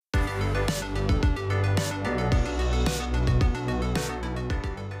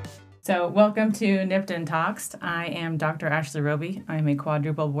So welcome to Nipped and Toxed. I am Dr. Ashley Robey. I'm a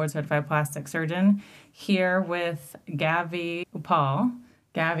quadruple board certified plastic surgeon here with Gavy Uppal.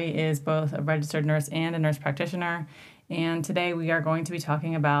 Gavy is both a registered nurse and a nurse practitioner. And today we are going to be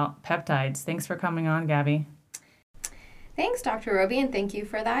talking about peptides. Thanks for coming on, Gavy. Thanks, Dr. Robey, and thank you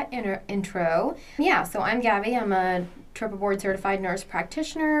for that intro. Yeah, so I'm Gavy. I'm a triple board certified nurse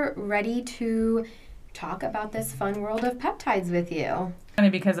practitioner ready to talk about this fun world of peptides with you. Funny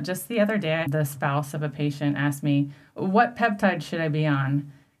because just the other day, the spouse of a patient asked me, what peptide should I be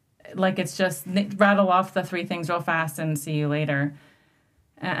on? Like it's just rattle off the three things real fast and see you later.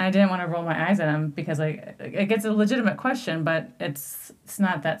 And I didn't want to roll my eyes at him because it gets a legitimate question, but it's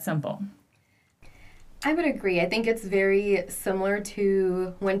not that simple. I would agree. I think it's very similar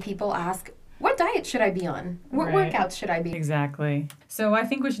to when people ask, what diet should I be on? What workouts should I be? Exactly. So I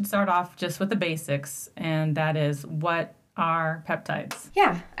think we should start off just with the basics, and that is, what are peptides?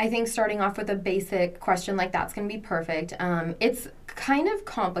 Yeah, I think starting off with a basic question like that's going to be perfect. It's kind of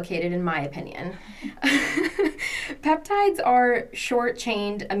complicated in my opinion. Peptides are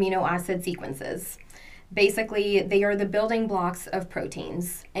short-chained amino acid sequences. Basically, they are the building blocks of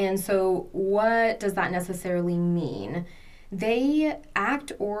proteins. And so what does that necessarily mean? They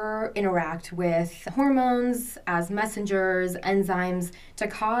act or interact with hormones as messengers, enzymes, to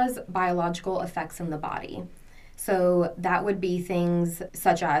cause biological effects in the body. So that would be things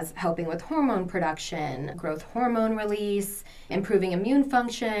such as helping with hormone production, growth hormone release, improving immune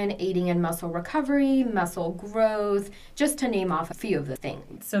function, aiding in muscle recovery, muscle growth, just to name off a few of the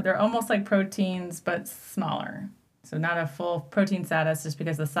things. So they're almost like proteins, but smaller. So not a full protein status just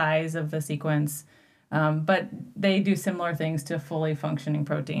because of the size of the sequence. But they do similar things to fully functioning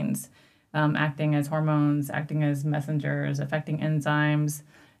proteins, acting as hormones, acting as messengers, affecting enzymes.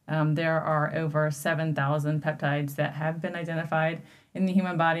 There are over 7,000 peptides that have been identified in the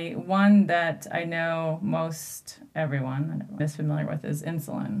human body. One that I know most everyone is familiar with is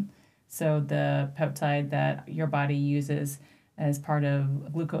insulin. So the peptide that your body uses as part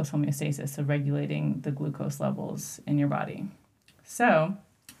of glucose homeostasis, so regulating the glucose levels in your body. So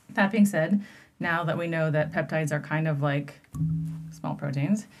that being said, now that we know that peptides are kind of like small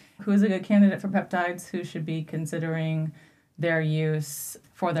proteins, who's a good candidate for peptides? Who should be considering their use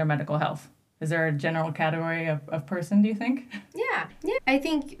for their medical health? Is there a general category of person, do you think? Yeah. I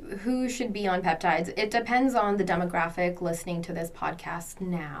think who should be on peptides, it depends on the demographic listening to this podcast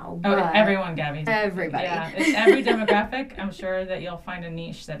now. Oh, everyone, Gabby. Everybody. Yeah, it's every demographic. I'm sure that you'll find a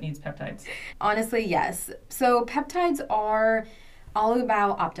niche that needs peptides. Honestly, yes. So peptides are all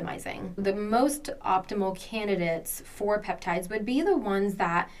about optimizing. The most optimal candidates for peptides would be the ones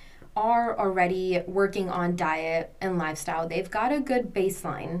that are already working on diet and lifestyle. They've got a good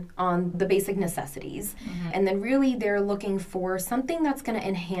baseline on the basic necessities. Mm-hmm. And then really they're looking for something that's going to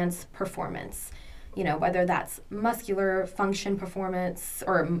enhance performance. You know, whether that's muscular function performance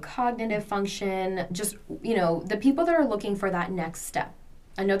or cognitive function, just, you know, the people that are looking for that next step.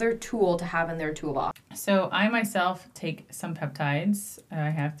 Another tool to have in their toolbox. So I myself take some peptides. I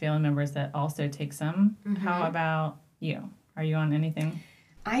have family members that also take some. Mm-hmm. How about you? Are you on anything?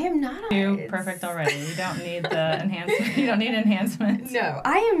 I am not on you perfect already. You don't need the enhancement. You don't need enhancements. No,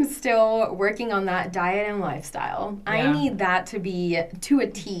 I am still working on that diet and lifestyle. Yeah. I need that to be to a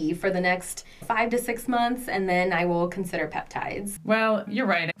T for the next 5 to 6 months, and then I will consider peptides. Well, you're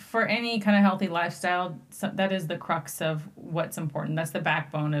right. For any kind of healthy lifestyle, that is the crux of what's important. That's the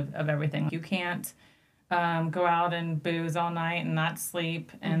backbone of everything. You can't go out and booze all night and not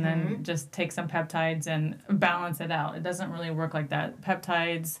sleep and then just take some peptides and balance it out. It doesn't really work like that.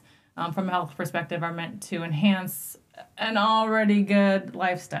 Peptides, from a health perspective, are meant to enhance an already good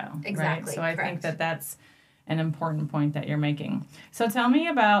lifestyle. Exactly. Right? So I think that that's an important point that you're making. So tell me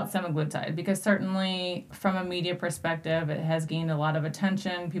about semaglutide, because certainly from a media perspective, it has gained a lot of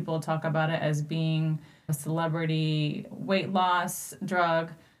attention. People talk about it as being a celebrity weight loss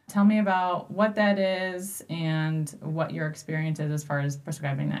drug. Tell me about what that is and what your experience is as far as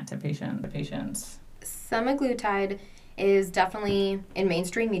prescribing that to patients. Semaglutide is definitely in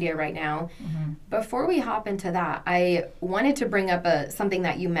mainstream media right now. Mm-hmm. Before we hop into that, I wanted to bring up something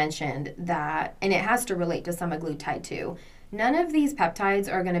that you mentioned that, and it has to relate to semaglutide too. None of these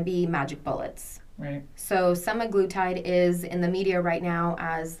peptides are going to be magic bullets. Right. So semaglutide is in the media right now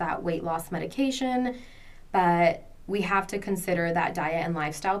as that weight loss medication, but we have to consider that diet and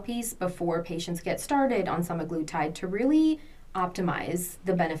lifestyle piece before patients get started on semaglutide to really optimize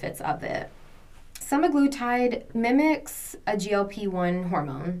the benefits of it. Semaglutide mimics a GLP-1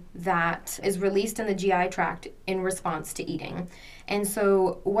 hormone that is released in the GI tract in response to eating. And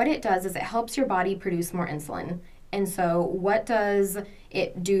so what it does is it helps your body produce more insulin. And so what does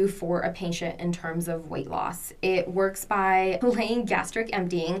it do for a patient in terms of weight loss? It works by delaying gastric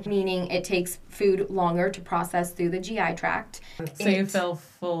emptying, meaning it takes food longer to process through the GI tract. So you feel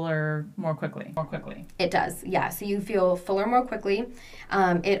fuller more quickly. It does, yeah. So you feel fuller more quickly.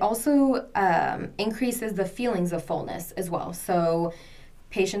 It also increases the feelings of fullness as well. So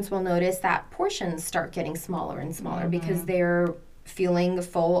patients will notice that portions start getting smaller and smaller because they're feeling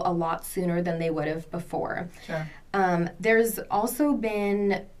full a lot sooner than they would have before. Sure. There's also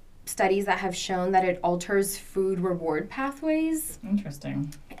been studies that have shown that it alters food reward pathways.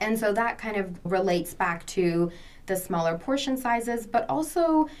 Interesting. And so that kind of relates back to the smaller portion sizes, but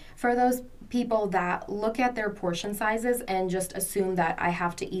also for those people that look at their portion sizes and just assume that I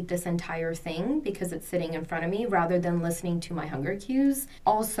have to eat this entire thing because it's sitting in front of me rather than listening to my hunger cues.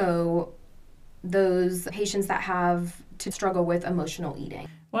 Also, those patients that have to struggle with emotional eating.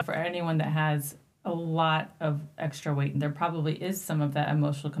 Well, for anyone that has a lot of extra weight, there probably is some of that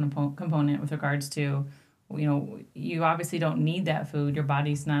emotional component with regards to, you obviously don't need that food. Your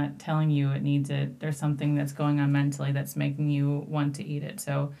body's not telling you it needs it. There's something that's going on mentally that's making you want to eat it.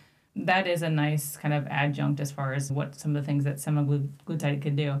 So that is a nice kind of adjunct as far as what some of the things that semaglutide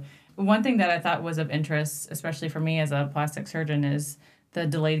could do. One thing that I thought was of interest, especially for me as a plastic surgeon, is the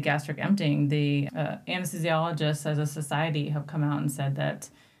delayed gastric emptying. The anesthesiologists as a society have come out and said that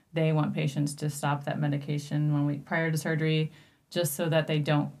they want patients to stop that medication 1 week prior to surgery, just so that they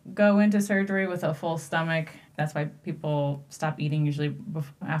don't go into surgery with a full stomach. That's why people stop eating usually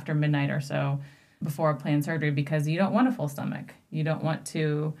after midnight or so before a planned surgery, because you don't want a full stomach. You don't want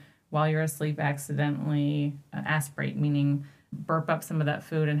to, while you're asleep, accidentally aspirate, meaning burp up some of that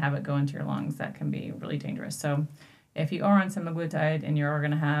food and have it go into your lungs. That can be really dangerous. So if you are on semaglutide and you're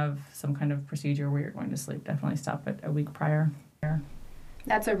going to have some kind of procedure where you're going to sleep, definitely stop it a week prior.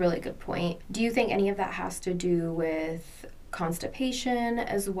 That's a really good point. Do you think any of that has to do with constipation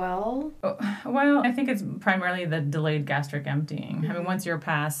as well? Well, I think it's primarily the delayed gastric emptying. I mean, once you're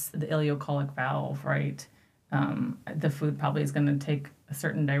past the ileocolic valve, right, the food probably is going to take a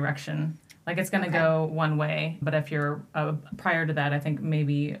certain direction. Like it's going to go one way, but if you're prior to that, I think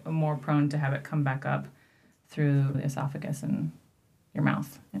maybe more prone to have it come back up through the esophagus and your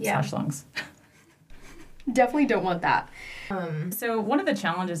mouth and slash lungs. Definitely don't want that. So one of the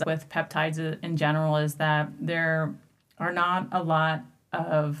challenges with peptides in general is that there are not a lot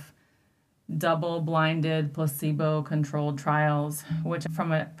of double-blinded, placebo-controlled trials, which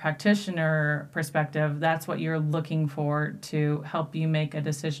from a practitioner perspective, that's what you're looking for to help you make a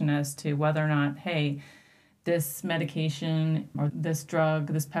decision as to whether or not, hey, this medication or this drug,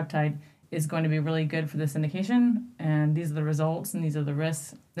 this peptide, is going to be really good for this indication, and these are the results and these are the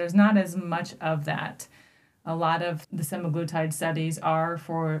risks. There's not as much of that. A lot of the semaglutide studies are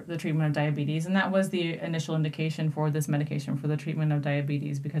for the treatment of diabetes, and that was the initial indication for this medication for the treatment of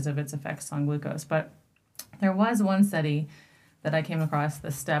diabetes because of its effects on glucose. But there was one study that I came across, the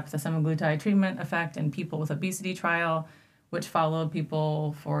semaglutide treatment effect in people with obesity trial, which followed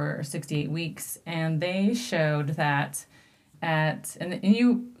people for 68 weeks, and they showed that and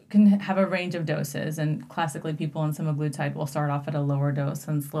you can have a range of doses, and classically people on semaglutide will start off at a lower dose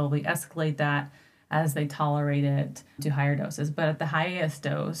and slowly escalate that as they tolerate it to higher doses. But at the highest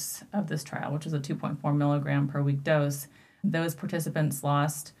dose of this trial, which was a 2.4 milligram per week dose, those participants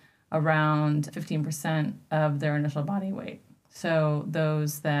lost around 15% of their initial body weight. So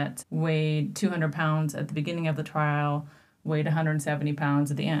those that weighed 200 pounds at the beginning of the trial weighed 170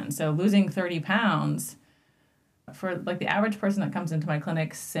 pounds at the end. So losing 30 pounds for like the average person that comes into my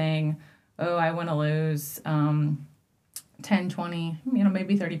clinic saying, oh, I want to lose 10, 20,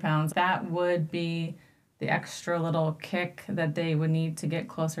 maybe 30 pounds, that would be the extra little kick that they would need to get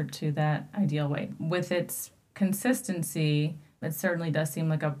closer to that ideal weight. With its consistency, it certainly does seem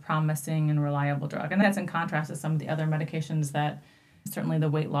like a promising and reliable drug. And that's in contrast to some of the other medications that certainly the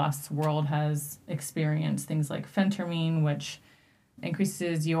weight loss world has experienced, things like phentermine, which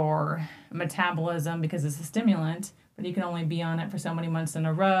increases your metabolism because it's a stimulant, but you can only be on it for so many months in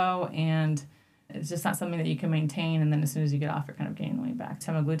a row, and it's just not something that you can maintain, and then as soon as you get off, you're kind of gaining weight back.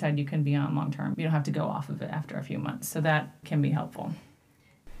 Semaglutide you can be on long term. You don't have to go off of it after a few months, so that can be helpful.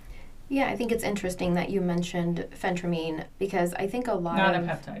 Yeah, I think it's interesting that you mentioned phentermine because I think a lot Not of... a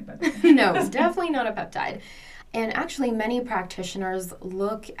peptide, by the way. No, definitely not a peptide. And actually, many practitioners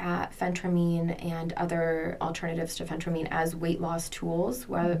look at phentermine and other alternatives to phentermine as weight loss tools,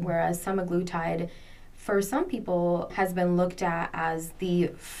 whereas semaglutide, for some people, has been looked at as the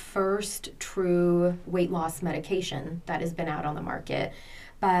first true weight loss medication that has been out on the market.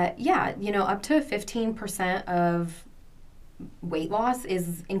 But yeah, up to 15% of weight loss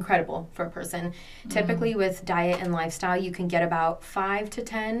is incredible for a person. Typically with diet and lifestyle, you can get about 5 to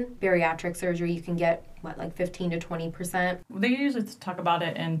 10. Bariatric surgery, you can get like 15 to 20%. They usually talk about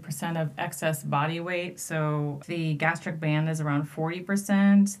it in percent of excess body weight. So the gastric band is around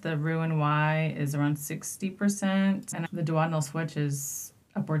 40%, the Roux-en-Y is around 60%, and the duodenal switch is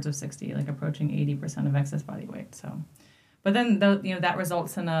upwards of 60, like approaching 80% of excess body weight. So, but then that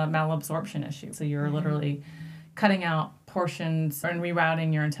results in a malabsorption issue. So you're literally cutting out portions and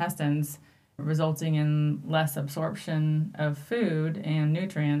rerouting your intestines, resulting in less absorption of food and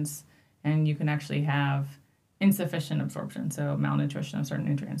nutrients, and you can actually have insufficient absorption, so malnutrition of certain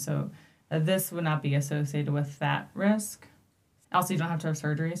nutrients. So this would not be associated with that risk. Also, you don't have to have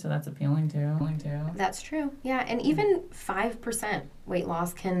surgery, so that's appealing too. That's true. Yeah, and even 5% weight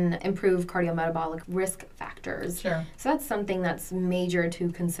loss can improve cardiometabolic risk factors. Sure. So that's something that's major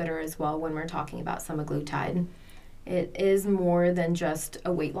to consider as well when we're talking about semaglutide. It is more than just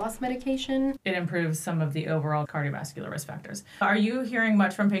a weight loss medication. It improves some of the overall cardiovascular risk factors. Are you hearing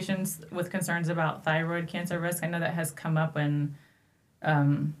much from patients with concerns about thyroid cancer risk? I know that has come up in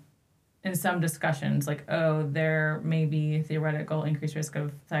some discussions, like, oh, there may be theoretical increased risk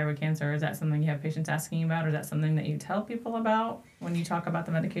of thyroid cancer. Is that something you have patients asking about, or is that something that you tell people about when you talk about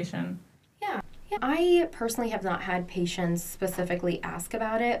the medication? Yeah. I personally have not had patients specifically ask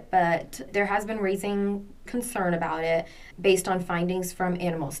about it, but there has been raising concern about it based on findings from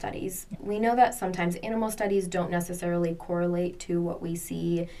animal studies. We know that sometimes animal studies don't necessarily correlate to what we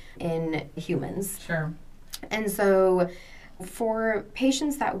see in humans. Sure. And so for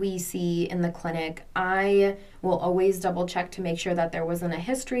patients that we see in the clinic, I will always double check to make sure that there wasn't a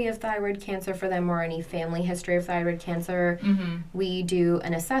history of thyroid cancer for them or any family history of thyroid cancer. We do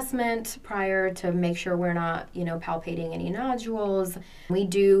an assessment prior to make sure we're not, palpating any nodules. We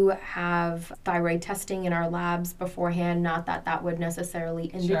do have thyroid testing in our labs beforehand. Not that that would necessarily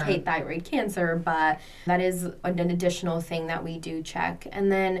indicate thyroid cancer, but that is an additional thing that we do check.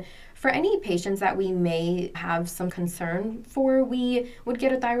 And then for any patients that we may have some concern for, we would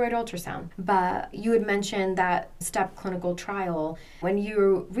get a thyroid ultrasound. But you had mentioned that STEP clinical trial. When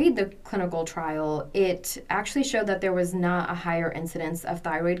you read the clinical trial, it actually showed that there was not a higher incidence of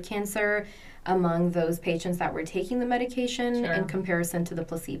thyroid cancer among those patients that were taking the medication in comparison to the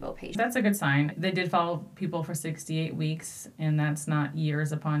placebo patients. That's a good sign. They did follow people for 68 weeks, and that's not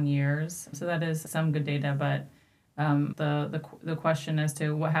years upon years. So that is some good data, but the question as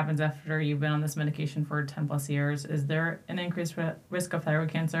to what happens after you've been on this medication for 10 plus years, is there an increased risk of thyroid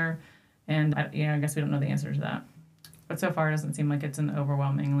cancer? And I guess we don't know the answer to that. But so far it doesn't seem like it's an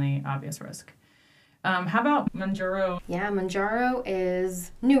overwhelmingly obvious risk. How about Mounjaro? Yeah, Mounjaro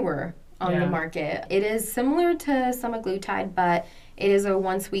is newer on the market. It is similar to semaglutide, but it is a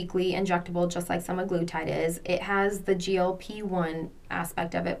once weekly injectable, just like semaglutide is. It has the GLP-1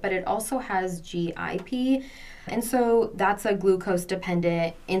 aspect of it, but it also has GIP. And so that's a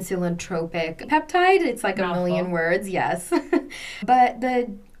glucose-dependent insulin-tropic peptide. It's like a million words, yes. But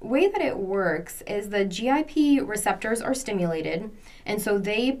the way that it works is the GIP receptors are stimulated, and so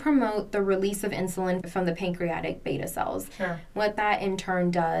they promote the release of insulin from the pancreatic beta cells. What that in turn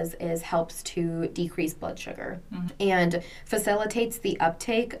does is helps to decrease blood sugar and facilitates the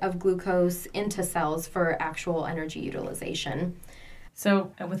uptake of glucose into cells for actual energy utilization.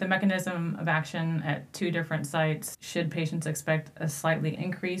 So with the mechanism of action at two different sites, should patients expect a slightly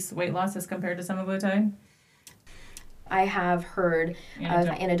increased weight loss as compared to semaglutide? I have heard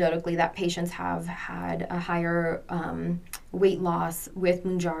anecdotally that patients have had a higher weight loss with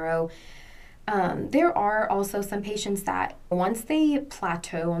Mounjaro. There are also some patients that once they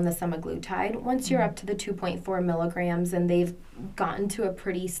plateau on the semaglutide, once you're up to the 2.4 milligrams and they've gotten to a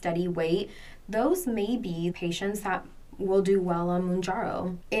pretty steady weight, those may be patients that will do well on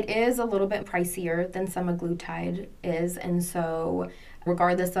Mounjaro. It is a little bit pricier than semaglutide is, and so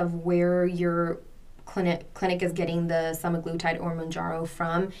regardless of where your clinic is getting the semaglutide or Mounjaro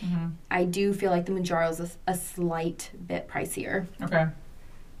from, I do feel like the Mounjaro is a slight bit pricier. Okay.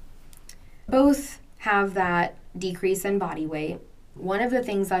 Both have that decrease in body weight. One of the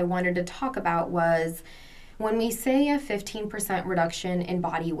things I wanted to talk about was when we say a 15% reduction in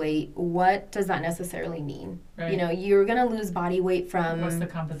body weight, what does that necessarily mean? Right. You're going to lose body weight from... What's the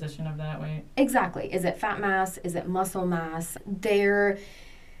composition of that weight? Exactly. Is it fat mass? Is it muscle mass? There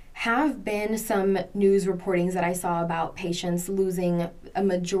have been some news reportings that I saw about patients losing a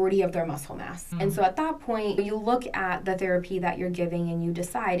majority of their muscle mass. And so at that point, you look at the therapy that you're giving and you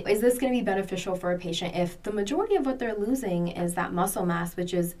decide, is this going to be beneficial for a patient if the majority of what they're losing is that muscle mass,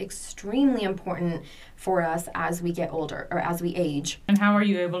 which is extremely important for us as we get older or as we age. And how are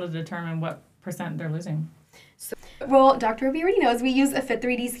you able to determine what percent they're losing? So Well, Dr. Robey already knows we use a Fit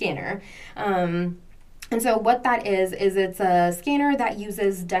 3D scanner. And so what that is it's a scanner that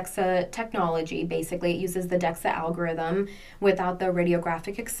uses DEXA technology. Basically, it uses the DEXA algorithm without the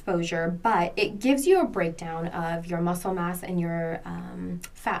radiographic exposure, but it gives you a breakdown of your muscle mass and your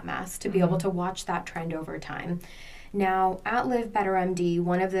fat mass to be able to watch that trend over time. Now, at Live Better MD,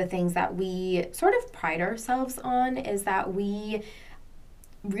 one of the things that we sort of pride ourselves on is that we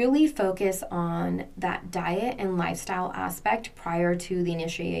really focus on that diet and lifestyle aspect prior to the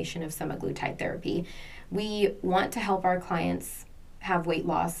initiation of semaglutide therapy. We want to help our clients have weight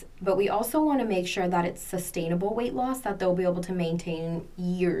loss, but we also want to make sure that it's sustainable weight loss that they'll be able to maintain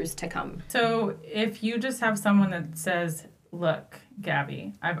years to come. So if you just have someone that says, look,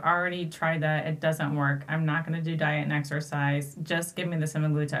 Gabby, I've already tried that. It doesn't work. I'm not going to do diet and exercise. Just give me the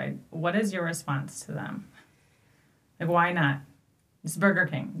semaglutide. What is your response to them? Like, why not? It's Burger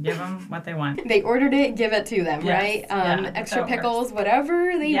King. Give them what they want. They ordered it, give it to them, right? Extra pickles,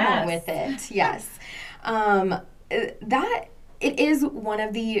 whatever they want with it. Yes. That it is one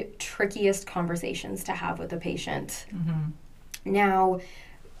of the trickiest conversations to have with a patient. Now,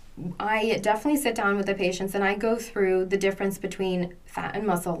 I definitely sit down with the patients and I go through the difference between fat and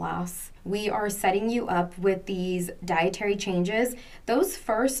muscle loss. We are setting you up with these dietary changes. Those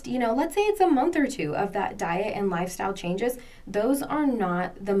first, let's say it's a month or two of that diet and lifestyle changes, those are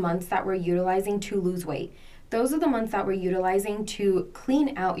not the months that we're utilizing to lose weight. Those are the months that we're utilizing to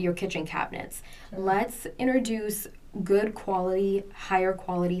clean out your kitchen cabinets. Sure. Let's introduce good quality, higher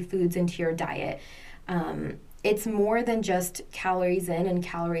quality foods into your diet. It's more than just calories in and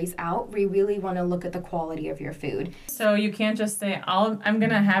calories out. We really want to look at the quality of your food. So you can't just say, I'm going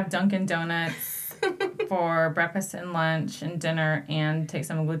to have Dunkin' Donuts for breakfast and lunch and dinner and take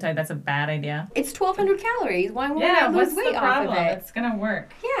semaglutide. That's a bad idea. It's 1,200 calories. Why won't I lose weight off of it? It's going to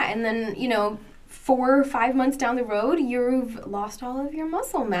work. Yeah, and then, 4 or 5 months down the road, you've lost all of your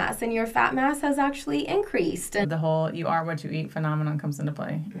muscle mass and your fat mass has actually increased. The whole you are what you eat phenomenon comes into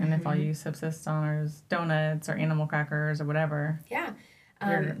play. And if all you subsist on is donuts or animal crackers or whatever,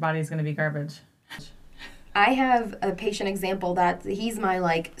 your body's going to be garbage. I have a patient example that he's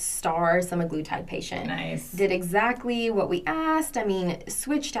my star semaglutide patient. Nice. Did exactly what we asked.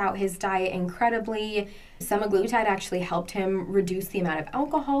 Switched out his diet incredibly. Semaglutide actually helped him reduce the amount of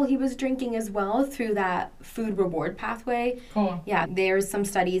alcohol he was drinking as well through that food reward pathway. Cool. Yeah, there's some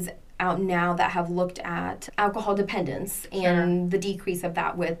studies out now that have looked at alcohol dependence and the decrease of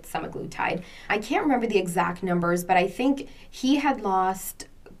that with semaglutide. I can't remember the exact numbers, but I think he had lost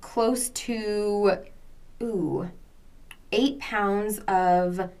close to 8 pounds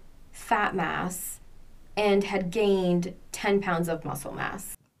of fat mass and had gained 10 pounds of muscle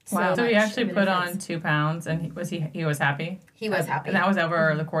mass. Wow. So he actually put on 2 pounds and he was happy? He was happy. And that was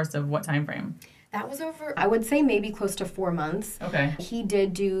over the course of what time frame? That was over, I would say maybe close to 4 months. Okay. He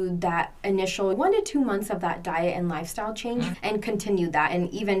did do that initial 1 to 2 months of that diet and lifestyle change and continued that.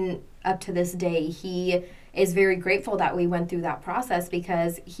 And even up to this day, he is very grateful that we went through that process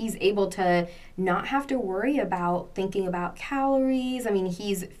because he's able to not have to worry about thinking about calories.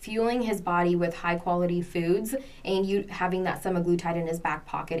 He's fueling his body with high quality foods and you having that semaglutide in his back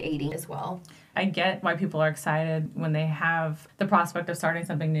pocket aiding as well. I get why people are excited when they have the prospect of starting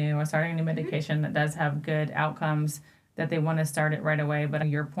something new or starting a new medication that does have good outcomes, that they want to start it right away. But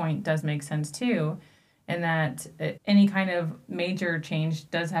your point does make sense too, in that any kind of major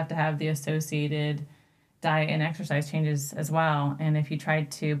change does have to have the associated diet and exercise changes as well. And if you try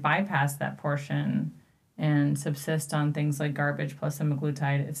to bypass that portion and subsist on things like garbage plus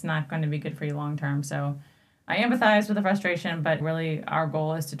semaglutide, it's not going to be good for you long term. So I empathize with the frustration, but really our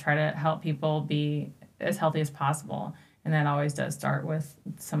goal is to try to help people be as healthy as possible. And that always does start with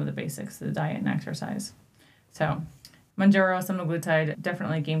some of the basics, the diet and exercise. So Mounjaro, semaglutide,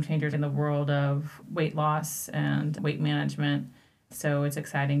 definitely game changers in the world of weight loss and weight management. So it's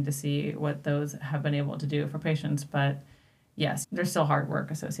exciting to see what those have been able to do for patients. But yes, there's still hard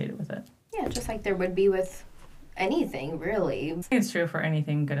work associated with it. Yeah, just like there would be with anything, really. It's true for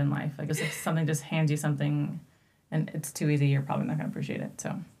anything good in life. If something just hands you something and it's too easy, you're probably not going to appreciate it. So,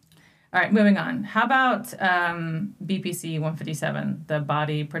 all right, moving on. How about BPC 157, the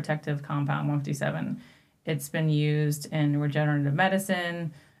body protective compound 157? It's been used in regenerative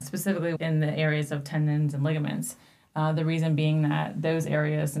medicine, specifically in the areas of tendons and ligaments. The reason being that those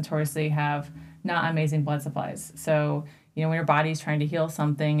areas notoriously have not amazing blood supplies. So, when your body's trying to heal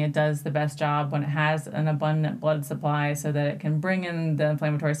something, it does the best job when it has an abundant blood supply so that it can bring in the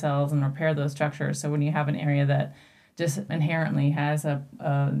inflammatory cells and repair those structures. So when you have an area that just inherently has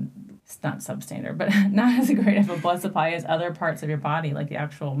it's not substandard, but not as great of a blood supply as other parts of your body, like the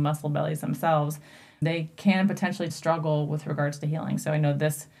actual muscle bellies themselves, they can potentially struggle with regards to healing. So I know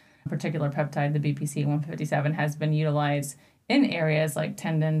this particular peptide, the BPC-157, has been utilized in areas like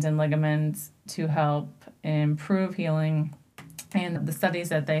tendons and ligaments to help improve healing. And the studies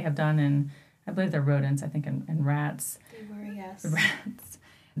that they have done in, I believe they're rodents, I think in rats. They were, yes. Rats.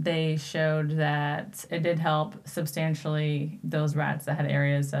 They showed that it did help substantially those rats that had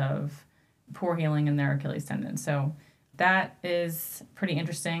areas of poor healing in their Achilles tendon. So that is pretty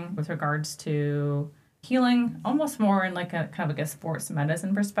interesting with regards to healing, almost more in like a kind of like a sports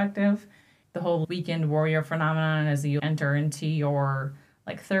medicine perspective. The whole weekend warrior phenomenon as you enter into your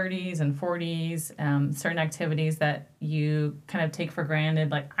like 30s and 40s, certain activities that you kind of take for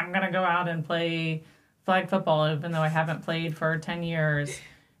granted, like I'm going to go out and play flag football even though I haven't played for 10 years.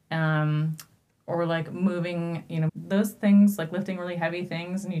 Or like moving, those things, like lifting really heavy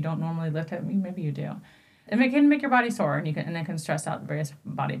things and you don't normally lift heavy, maybe you do. It can make your body sore and it can stress out various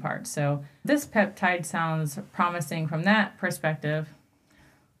body parts. So this peptide sounds promising from that perspective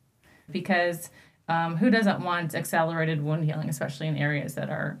because who doesn't want accelerated wound healing, especially in areas that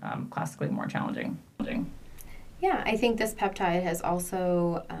are classically more challenging? Yeah, I think this peptide has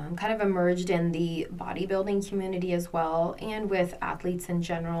also kind of emerged in the bodybuilding community as well, and with athletes in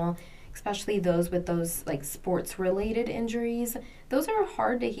general, especially those with those like sports-related injuries. Those are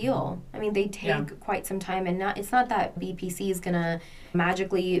hard to heal. I mean, they take quite some time, and it's not that BPC is going to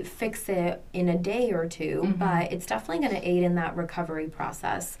magically fix it in a day or two, but it's definitely going to aid in that recovery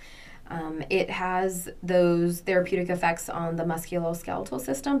process. It has those therapeutic effects on the musculoskeletal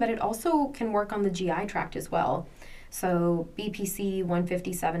system, but it also can work on the GI tract as well. So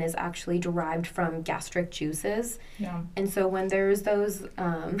BPC-157 is actually derived from gastric juices. Yeah. And so when there's those,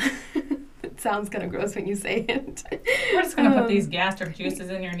 it sounds kind of gross when you say it. We're just going to put these gastric juices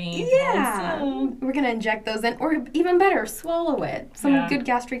in your knee. Yeah. We're going to inject those in, or even better, swallow it. Some good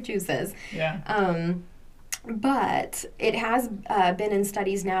gastric juices. Yeah. But it has been in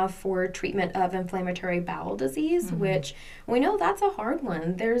studies now for treatment of inflammatory bowel disease, which we know that's a hard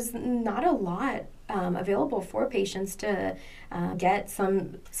one. There's not a lot available for patients to get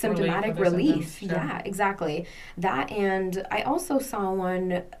some symptomatic relief. Sure. Yeah, exactly. That, and I also saw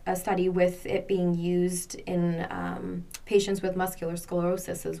a study with it being used in patients with muscular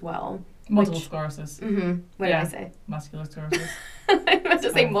sclerosis as well. Multiple sclerosis. What did I say? Muscular sclerosis. I meant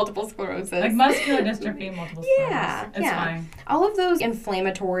to say multiple sclerosis. Like muscular dystrophy, multiple sclerosis. It's fine. All of those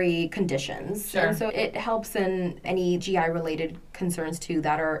inflammatory conditions. Sure. And so it helps in any GI-related concerns, too,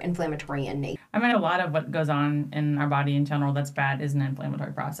 that are inflammatory in nature. I mean, a lot of what goes on in our body in general that's bad is an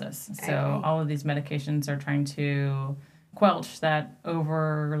inflammatory process. So all of these medications are trying to quelch that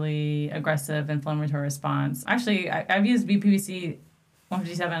overly aggressive inflammatory response. Actually, I've used BPC-157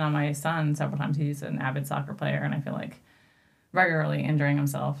 on my son several times. He's an avid soccer player, and I feel like regularly injuring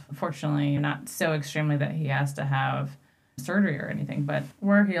himself. Fortunately, not so extremely that he has to have surgery or anything, but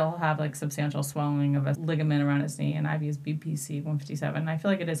where he'll have like substantial swelling of a ligament around his knee, and I've used BPC-157. I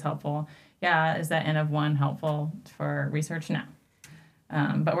feel like it is helpful. Yeah, is that N of 1 helpful for research? No.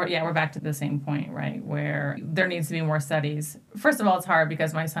 But we're back to the same point, right, where there needs to be more studies. First of all, it's hard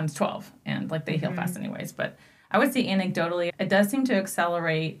because my son's 12, and like they heal fast anyways, but I would say anecdotally, it does seem to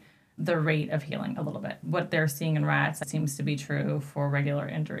accelerate the rate of healing a little bit. What they're seeing in rats seems to be true for regular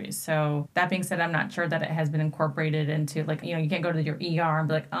injuries. So that being said, I'm not sure that it has been incorporated into, like, you can't go to your ER and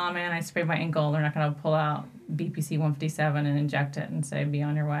be like, oh man, I sprained my ankle. They're not going to pull out BPC-157 and inject it and say, be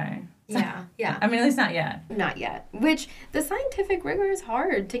on your way. Yeah. I mean, at least not yet. Not yet. Which the scientific rigor is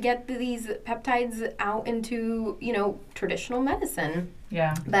hard to get these peptides out into, traditional medicine.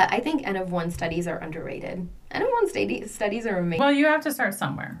 Yeah. But I think N of 1 studies are underrated. N of 1 studies are amazing. Well, you have to start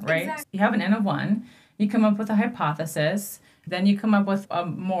somewhere, right? Exactly. You have an N of 1, you come up with a hypothesis, then you come up with a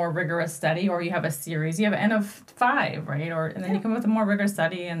more rigorous study, or you have a series. You have an N of 5, right? And then you come up with a more rigorous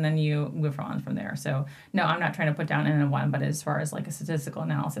study, and then you move on from there. So, no, I'm not trying to put down N of 1, but as far as like a statistical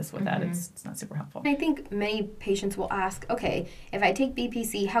analysis with that, it's not super helpful. I think many patients will ask, okay, if I take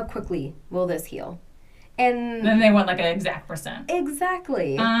BPC, how quickly will this heal? And then they want like an exact percent.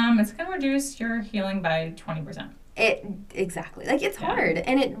 Exactly. It's going to reduce your healing by 20%. Exactly. Like, it's hard.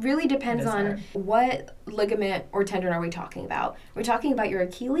 And it really depends on hard. What ligament or tendon are we talking about. We're talking about your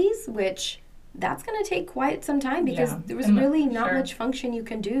Achilles, which that's going to take quite some time because there's really not much function you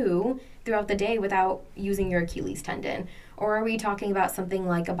can do throughout the day without using your Achilles tendon. Or are we talking about something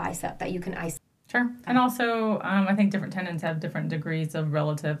like a bicep that you can isolate? Sure. And also, I think different tendons have different degrees of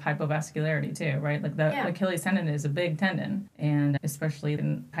relative hypovascularity too, right? Like the Achilles tendon is a big tendon, and especially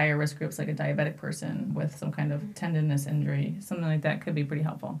in higher risk groups like a diabetic person with some kind of tendinous injury, something like that could be pretty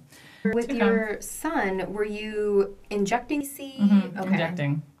helpful. With your son, were you injecting C? Okay.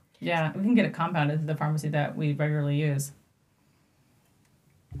 Injecting. Yeah, we can get it compounded at the pharmacy that we regularly use.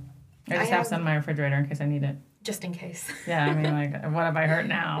 I just have some in my refrigerator in case I need it. Just in case. Yeah, I mean, like, what if I hurt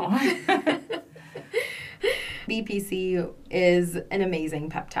now? BPC is an amazing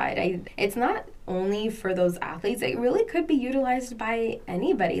peptide. It's not only for those athletes. It really could be utilized by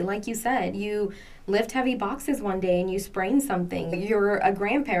anybody. Like you said, you lift heavy boxes one day and you sprain something. You're a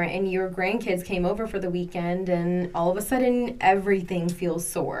grandparent and your grandkids came over for the weekend and all of a sudden everything feels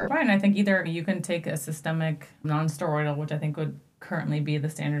sore. Right, and I think either you can take a systemic non-steroidal, which I think would currently be the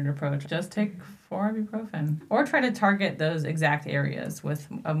standard approach. Just take 4-ibuprofen or try to target those exact areas with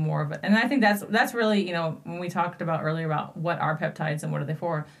a more of it. And I think that's really, you know, when we talked about earlier about what are peptides and what are they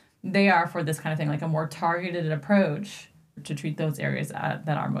for, they are for this kind of thing, like a more targeted approach to treat those areas that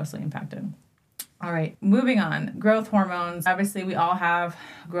are mostly impacted. All right, moving on. Growth hormones. Obviously, we all have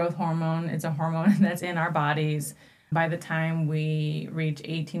growth hormone. It's a hormone that's in our bodies. By the time we reach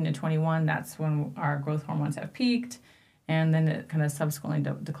 18 to 21, that's when our growth hormones have peaked, and then it kind of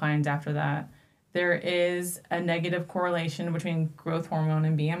subsequently declines after that. There is a negative correlation between growth hormone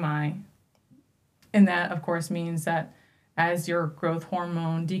and BMI, and that, of course, means that as your growth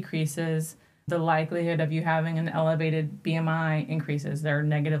hormone decreases, the likelihood of you having an elevated BMI increases. They're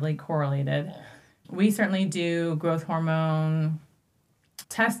negatively correlated. We certainly do growth hormone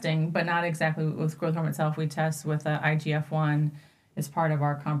testing, but not exactly with growth hormone itself. We test with IGF-1 as part of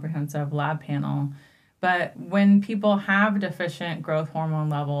our comprehensive lab panel. But when people have deficient growth hormone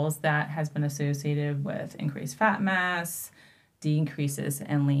levels, that has been associated with increased fat mass, decreases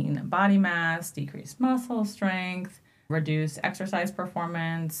in lean body mass, decreased muscle strength, reduced exercise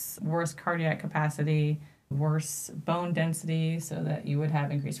performance, worse cardiac capacity, worse bone density, so that you would have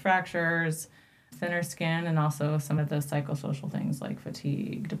increased fractures, thinner skin, and also some of those psychosocial things like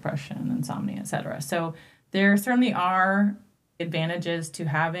fatigue, depression, insomnia, etc. So there certainly are advantages to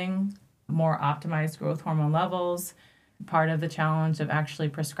having more optimized growth hormone levels. Part of the challenge of actually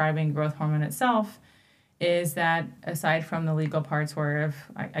prescribing growth hormone itself is that aside from the legal parts where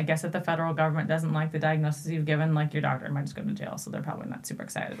if I guess if the federal government doesn't like the diagnosis you've given, like your doctor might just go to jail, so they're probably not super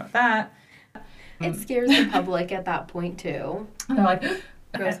excited about that. It scares the public at that point too. They're like,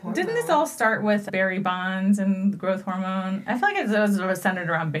 didn't this all start with Barry Bonds and growth hormone? I feel like it was centered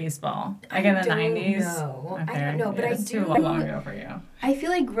around baseball. Like in the 90s. No, okay. I don't know, but it's too long ago for you. I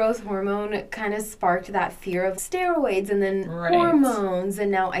feel like growth hormone kind of sparked that fear of steroids and then hormones.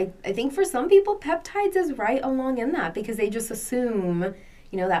 And now I think for some people, peptides is right along in that because they just assume,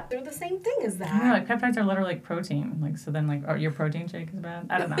 you know, that they're the same thing as that. Yeah, like peptides are literally like protein. Like, so then like, oh, your protein shake is bad?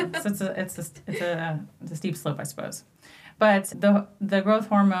 I don't know. So it's a steep slope, I suppose. But the growth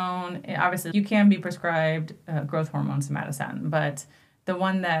hormone, obviously, you can be prescribed growth hormone somatostatin, but the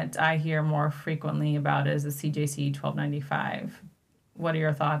one that I hear more frequently about is the CJC-1295. What are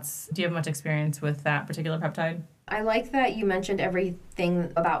your thoughts? Do you have much experience with that particular peptide? I like that you mentioned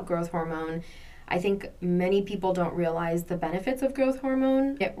everything about growth hormone. I think many people don't realize the benefits of growth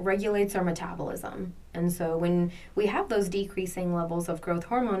hormone. It regulates our metabolism. And so when we have those decreasing levels of growth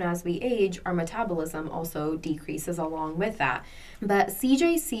hormone as we age, our metabolism also decreases along with that. But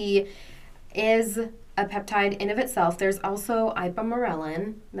CJC is a peptide in of itself. There's also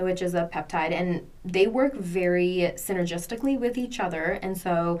Ipamorelin, which is a peptide, and they work very synergistically with each other. And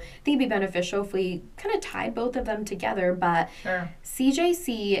so I think it'd be beneficial if we kind of tied both of them together. But sure.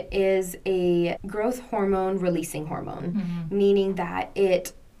 CJC is a growth hormone releasing hormone, meaning that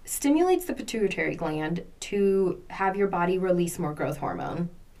it stimulates the pituitary gland to have your body release more growth hormone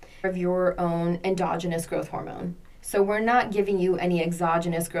of your own endogenous growth hormone. So we're not giving you any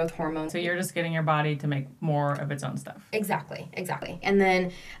exogenous growth hormone. So you're just getting your body to make more of its own stuff. Exactly. And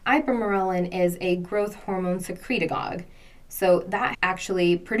then Ipamorelin is a growth hormone secretagogue. So that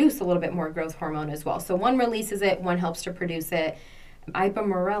actually produces a little bit more growth hormone as well. So one releases it, one helps to produce it.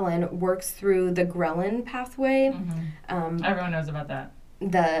 Ipamorelin works through the Ghrelin pathway. Everyone knows about that.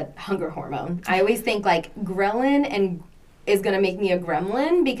 The hunger hormone. I always think like Ghrelin and is going to make me a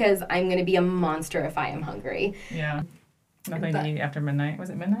gremlin because I'm going to be a monster if I am hungry. Yeah. Nothing to eat after midnight.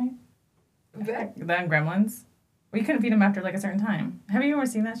 Was it midnight? Then Gremlins? We couldn't feed them after like a certain time. Have you ever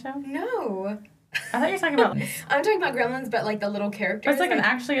seen that show? No. I thought you were talking about... I'm talking about Gremlins, but like the little characters. But it's like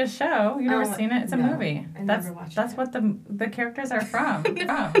actually a show. You've never seen it? It's a movie. I never watched That's it. what the characters are from.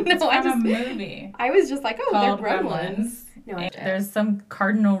 No, It's from a movie. I was just like, oh, called they're Gremlins. No, there's some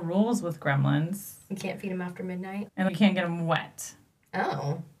cardinal rules with Gremlins. You can't feed them after midnight. And you can't get them wet.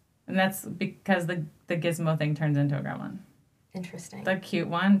 Oh. And that's because the gizmo thing turns into a gremlin. Interesting. The cute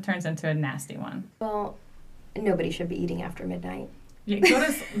one turns into a nasty one. Well, nobody should be eating after midnight. Yeah, go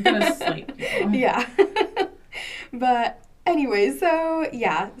to sleep. Yeah. But Anyway, so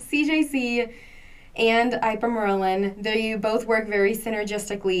yeah, CJC and Ipamorelin, they both work very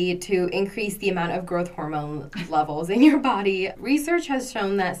synergistically to increase the amount of growth hormone levels in your body. Research has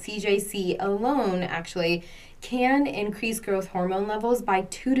shown that CJC alone actually can increase growth hormone levels by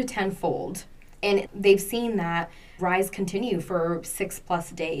 2 to 10 fold. And they've seen that rise continue for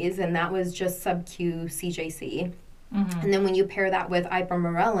 6+ days, and that was just sub-Q CJC. Mm-hmm. And then when you pair that with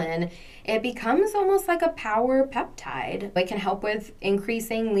Ipamorelin, it becomes almost like a power peptide. It can help with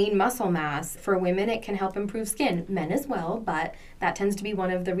increasing lean muscle mass. For women, it can help improve skin. Men as well, but that tends to be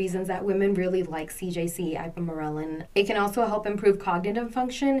one of the reasons that women really like CJC, Ipamorelin. It can also help improve cognitive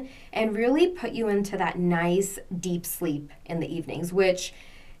function and really put you into that nice, deep sleep in the evenings, which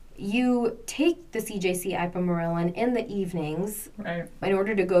you take the CJC Ipamorelin in the evenings in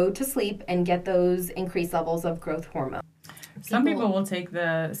order to go to sleep and get those increased levels of growth hormone. Some people will take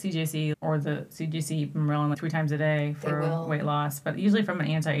the CJC or the CJC Ipamorelin 3 times a day for weight loss, but usually from an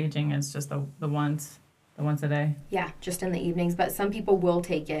anti-aging, it's just the once a day. Yeah, just in the evenings, but some people will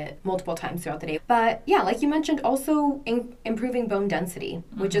take it multiple times throughout the day. But yeah, like you mentioned, also improving bone density,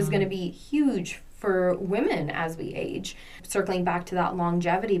 which is going to be huge for women as we age. Circling back to that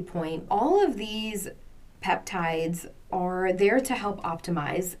longevity point, all of these peptides are there to help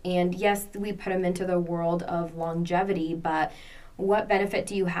optimize. And yes, we put them into the world of longevity, but what benefit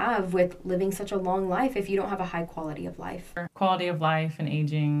do you have with living such a long life if you don't have a high quality of life? Quality of life and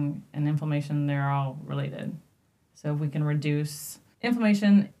aging and inflammation, they're all related. So if we can reduce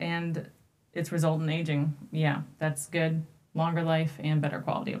inflammation and its result in aging, yeah, that's good. Longer life and better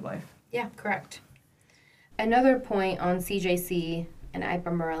quality of life. Yeah, correct. Another point on CJC and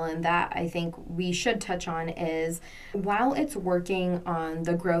Ipamorelin that I think we should touch on is while it's working on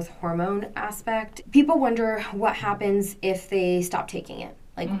the growth hormone aspect, people wonder what happens if they stop taking it.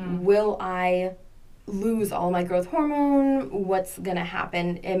 Like, will I lose all my growth hormone? What's going to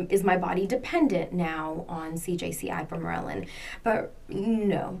happen? Is my body dependent now on CJC Ipamorelin? But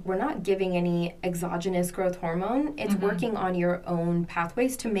no, we're not giving any exogenous growth hormone. It's working on your own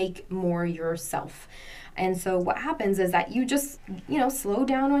pathways to make more yourself. And so what happens is that you just, slow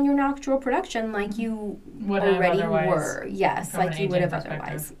down on your natural production like you already were. Yes, like you would have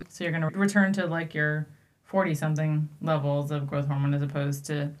otherwise. So you're going to return to like your 40-something levels of growth hormone as opposed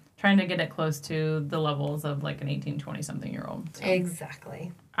to trying to get it close to the levels of like an 18, 20-something-year-old. So.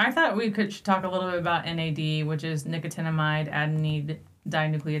 Exactly. I thought we could talk a little bit about NAD, which is nicotinamide adenine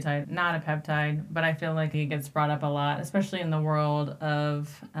dinucleotide, not a peptide, but I feel like it gets brought up a lot, especially in the world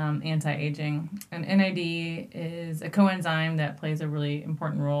of anti-aging. And NAD is a coenzyme that plays a really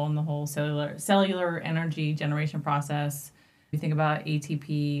important role in the whole cellular energy generation process. If you think about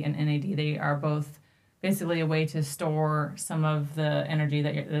ATP and NAD, they are both basically a way to store some of the energy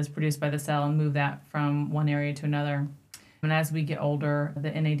that is produced by the cell and move that from one area to another. And as we get older, the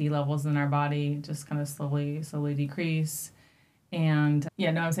NAD levels in our body just kind of slowly decrease. And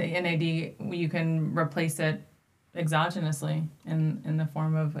I'm saying NAD, you can replace it exogenously in the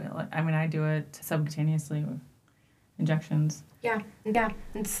form of, I do it subcutaneously with injections. Yeah,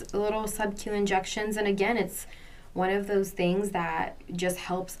 it's little sub-Q injections. And again, it's one of those things that just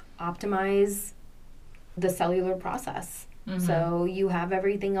helps optimize the cellular process. So you have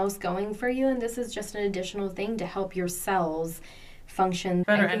everything else going for you, and this is just an additional thing to help your cells function.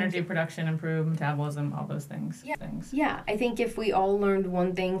 Better energy production, improve metabolism, all those things. Yeah, I think if we all learned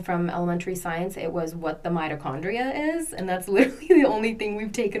one thing from elementary science, it was what the mitochondria is, and that's literally the only thing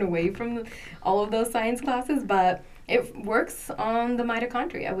we've taken away from all of those science classes, but it works on the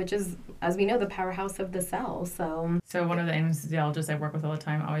mitochondria, which is, as we know, the powerhouse of the cell. So one of the anesthesiologists I work with all the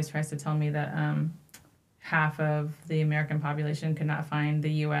time always tries to tell me that half of the American population could not find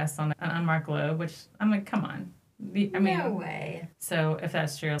the U.S. on an unmarked globe, which I'm like, come on. No way. So if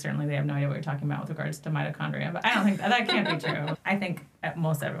that's true, certainly they have no idea what you're talking about with regards to mitochondria. But I don't think that can't be true. I think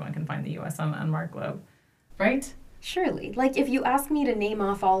most everyone can find the U.S. on an unmarked globe, right? Surely. Like, if you ask me to name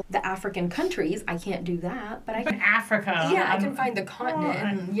off all the African countries, I can't do that. But I can. Africa. Yeah, I can find the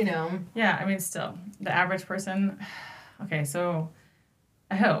continent, Yeah, still, the average person. Okay, so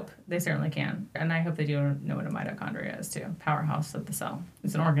I hope they certainly can. And I hope they do know what a mitochondria is, too. Powerhouse of the cell.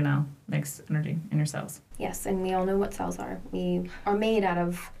 It's an organelle. Makes energy in your cells. Yes, and we all know what cells are. We are made out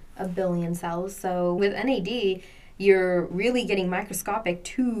of a billion cells. So with NAD, you're really getting microscopic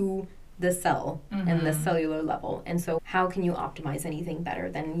to the cell and the cellular level. And so how can you optimize anything better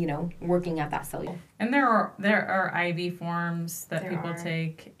than, working at that cellular? And there are IV forms that people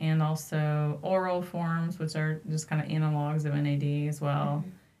take, and also oral forms, which are just kind of analogs of NAD as well.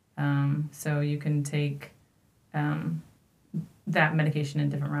 So you can take that medication in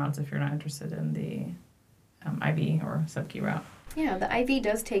different routes if you're not interested in the IV or sub-Q route. Yeah, the IV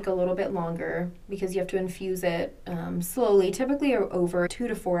does take a little bit longer because you have to infuse it slowly, typically over 2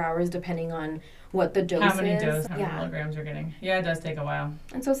 to 4 hours, depending on what the dose is. How many milligrams you're getting. Yeah, it does take a while.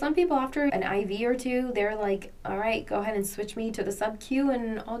 And so some people, after an IV or two, they're like, all right, go ahead and switch me to the sub-Q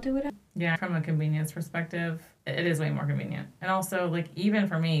and I'll do it. Yeah, from a convenience perspective, it is way more convenient. And also, like, even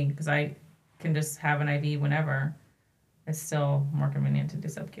for me, because I can just have an IV whenever, it's still more convenient to do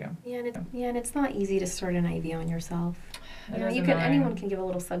sub-Q. Yeah, and it's not easy to start an IV on yourself. Anyone can give a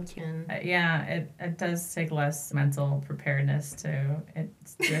little sub-Q. It does take less mental preparedness to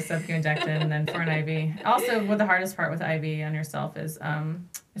do a sub-Q injection than for an IV. Also, what the hardest part with IV on yourself is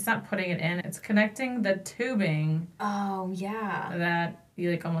it's not putting it in, it's connecting the tubing. Oh, yeah. That you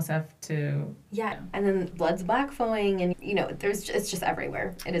like almost have to. Yeah, and then blood's black flowing, and it's just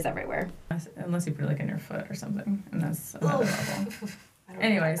everywhere. It is everywhere. Unless you put it like in your foot or something, and that's another level.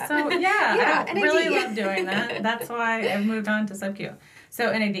 Anyway, so I really love doing that. That's why I've moved on to sub-Q.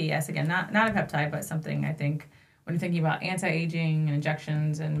 So NAD, yes, again, not a peptide, but something I think when you're thinking about anti-aging and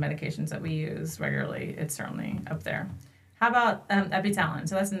injections and medications that we use regularly, it's certainly up there. How about Epitalin?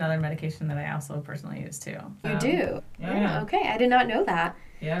 So that's another medication that I also personally use too. You do? Yeah. Okay, I did not know that.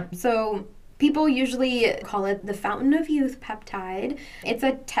 Yeah. So people usually call it the fountain of youth peptide. It's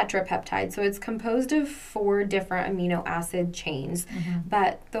a tetrapeptide, so it's composed of 4 different amino acid chains. Mm-hmm.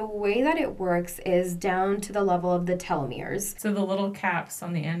 But the way that it works is down to the level of the telomeres. So the little caps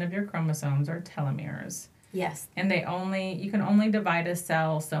on the end of your chromosomes are telomeres. Yes. And you can only divide a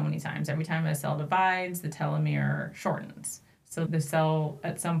cell so many times. Every time a cell divides, the telomere shortens. So the cell,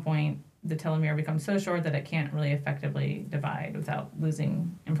 at some point, the telomere becomes so short that it can't really effectively divide without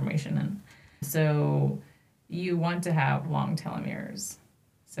losing information. And so you want to have long telomeres.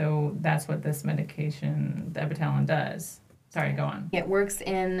 So that's what this medication, the Epitalin, does. Sorry, go on. It works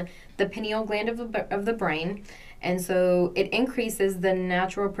in the pineal gland of the brain, and so it increases the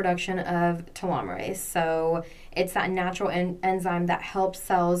natural production of telomerase. So it's that natural enzyme that helps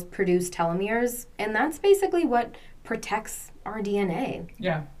cells produce telomeres, and that's basically what protects our DNA.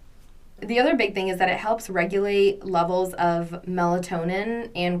 Yeah. The other big thing is that it helps regulate levels of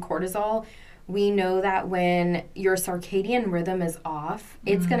melatonin and cortisol. We know that when your circadian rhythm is off,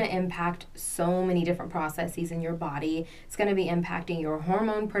 it's going to impact so many different processes in your body. It's going to be impacting your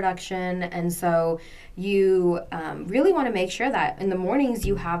hormone production. And so you really want to make sure that in the mornings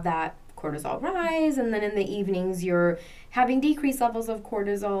you have that cortisol rise, and then in the evenings you're having decreased levels of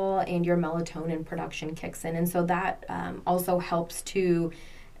cortisol and your melatonin production kicks in. And so that also helps to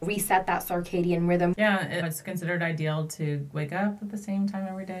reset that circadian rhythm. Yeah, it's considered ideal to wake up at the same time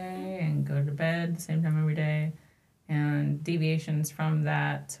every day and go to bed at the same time every day. And deviations from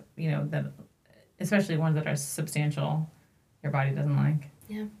that, that especially ones that are substantial, your body doesn't like.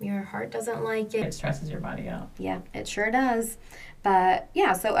 Yeah, your heart doesn't like it. It stresses your body out. Yeah, it sure does. But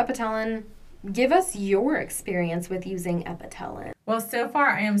yeah, so Epitalin, give us your experience with using Epitalin. Well, so far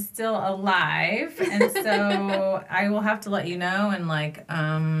I am still alive, and so I will have to let you know in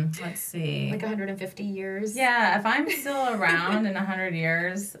let's see. 150 years? Yeah, if I'm still around in 100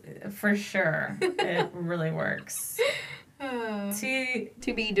 years, for sure, it really works. To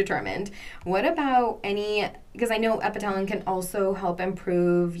be determined. What about because I know Epitalin can also help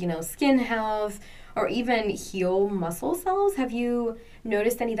improve, skin health or even heal muscle cells. Have you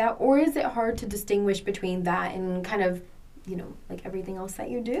noticed any of that? Or is it hard to distinguish between that and kind of, like everything else that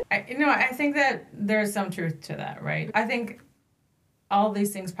you do? I think that there's some truth to that, right? I think all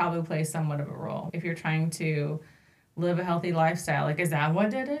these things probably play somewhat of a role. If you're trying to live a healthy lifestyle, is that what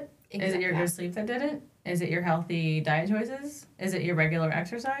did it? Exactly. Is it your good sleep that did it? Is it your healthy diet choices? Is it your regular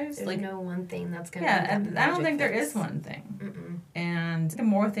exercise? There's no one thing that's going to and I don't think there is one thing. Mm-mm. And the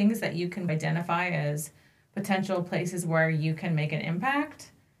more things that you can identify as potential places where you can make an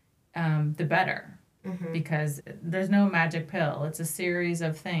impact, the better. Mm-hmm. Because there's no magic pill. It's a series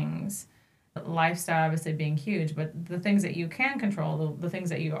of things. Lifestyle obviously being huge, but the things that you can control, the things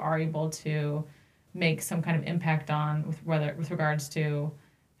that you are able to make some kind of impact on with regards to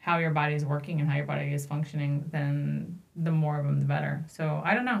how your body is working and how your body is functioning, then the more of them, the better. So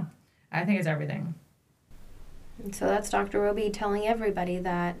I don't know. I think it's everything. So that's Dr. Robey telling everybody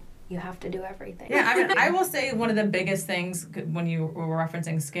that you have to do everything. Yeah, I will say one of the biggest things when you were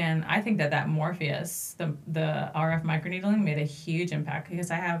referencing skin, I think that Morpheus, the RF microneedling, made a huge impact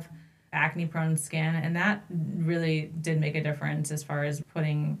because I have acne-prone skin, and that really did make a difference as far as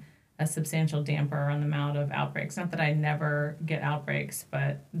putting a substantial damper on the amount of outbreaks. Not that I never get outbreaks,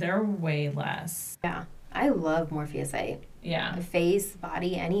 but they're way less. Yeah, I love Morpheus 8. Yeah. Face,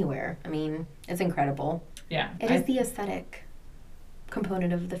 body, anywhere. It's incredible. Yeah. It is the aesthetic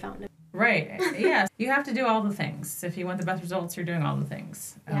component of the fountain. Right. Yeah. You have to do all the things. If you want the best results, you're doing all the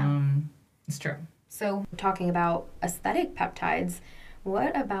things. Yeah. It's true. So, talking about aesthetic peptides,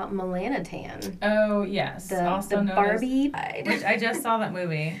 what about Melanotan? Oh, yes. The Barbie. Which I just saw that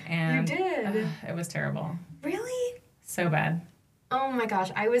movie, and You did? It was terrible. Really? So bad. Oh my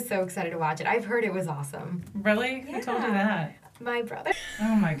gosh, I was so excited to watch it. I've heard it was awesome. Really? Yeah. Who told you that? My brother.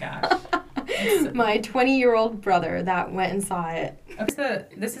 Oh my gosh. My 20-year-old brother that went and saw it. Okay, so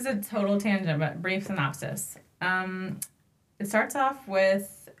this is a total tangent, but brief synopsis. It starts off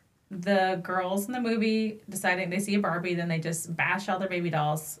with the girls in the movie deciding they see a Barbie, then they just bash all their baby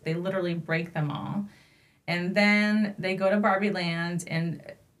dolls. They literally break them all. And then they go to Barbie land, and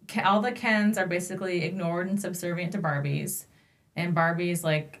all the Kens are basically ignored and subservient to Barbies. And Barbie's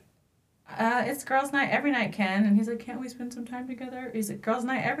like, it's girls' night every night, Ken. And he's like, can't we spend some time together? He's like, girls'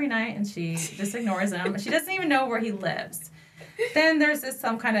 night every night. And she just ignores him. She doesn't even know where he lives. Then there's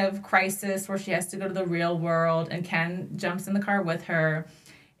some kind of crisis where she has to go to the real world, and Ken jumps in the car with her.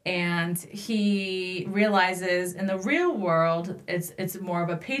 And he realizes in the real world, it's more of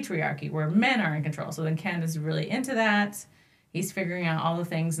a patriarchy where men are in control. So then Ken is really into that. He's figuring out all the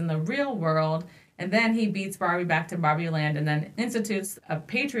things in the real world. And then he beats Barbie back to Barbie Land and then institutes a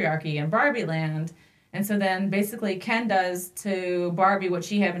patriarchy in Barbie Land. And so then basically Ken does to Barbie what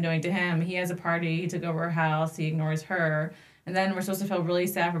she had been doing to him. He has a party. He took over her house. He ignores her. And then we're supposed to feel really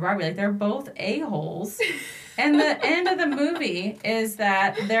sad for Barbie. Like, they're both a-holes. And the end of the movie is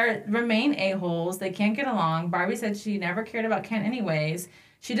that they remain a-holes. They can't get along. Barbie said she never cared about Ken anyways.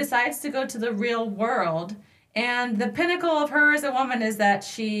 She decides to go to the real world. And the pinnacle of her as a woman is that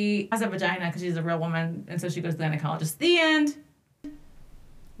she has a vagina because she's a real woman. And so she goes to the gynecologist. The end.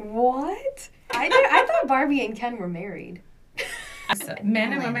 What? I thought Barbie and Ken were married. So,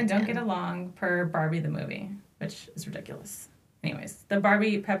 men and women don't get along per Barbie the movie, which is ridiculous. Anyways, the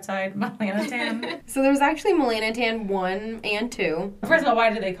Barbie peptide, Melanotan. So there's actually Melanotan 1 and 2. First of all,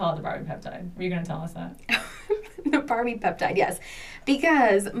 why do they call it the Barbie peptide? Were you going to tell us that? The Barbie peptide, yes.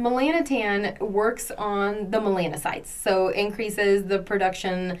 Because Melanotan works on the melanocytes, so increases the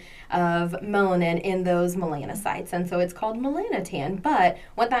production of melanin in those melanocytes. And so it's called Melanotan. But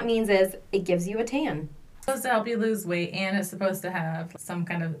what that means is it gives you a tan. It's supposed to help you lose weight, and it's supposed to have some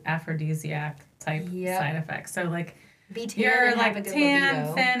kind of aphrodisiac type side effects. So, like, you're like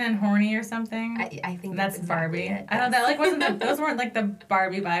tan, thin, and horny or something. I think that's exactly Barbie. it. I don't know, that like wasn't those weren't like the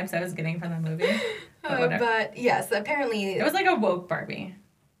Barbie vibes I was getting from the movie. But yes, apparently it was like a woke Barbie.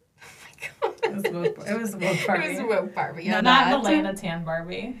 Oh my God. It was woke Barbie. It was woke Barbie. Yeah, no, not Melanotan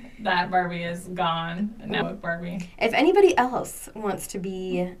Barbie. That Barbie is gone. Now woke Barbie. If anybody else wants to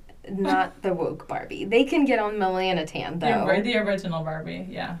be not the woke Barbie, they can get on Melanotan though. The original Barbie,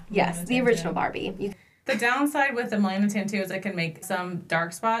 yeah. Yes, the original Barbie. The downside with the Melanotan II is it can make some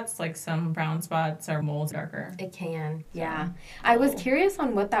dark spots, like some brown spots or moles darker. It can, yeah. I was curious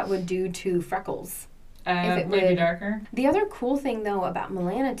on what that would do to freckles. If it would be darker. The other cool thing, though, about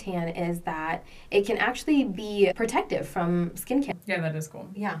Melanotan is that it can actually be protective from skin cancer. Yeah, that is cool.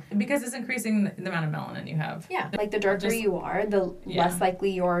 Yeah. Because it's increasing the amount of melanin you have. Yeah. Like the darker you are, the less likely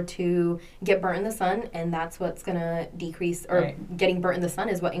you are to get burnt in the sun, and that's what's going to decrease, or getting burnt in the sun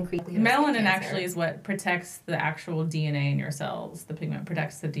is what increases melanin actually is what protects the actual DNA in your cells. The pigment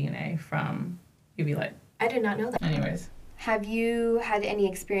protects the DNA from UV light. I did not know that. Anyways. Have you had any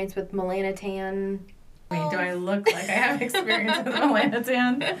experience with Melanotan? Do I look like I have experience with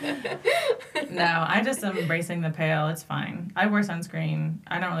Melanotan? No, I just am embracing the pale. It's fine. I wear sunscreen.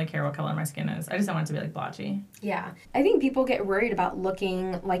 I don't really care what color my skin is. I just don't want it to be like blotchy. Yeah. I think people get worried about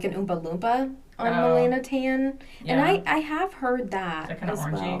looking like an Oompa Loompa on Melanotan. Yeah. And I have heard that. That kind of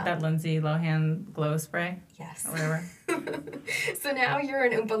orangey. Well. That Lindsay Lohan glow spray. Yes. Or whatever. So now you're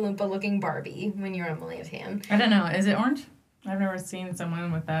an Oompa Loompa looking Barbie when you're on Melanotan. I don't know. Is it orange? I've never seen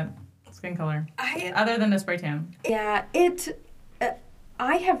someone with that skin color. Other than the spray tan. Yeah,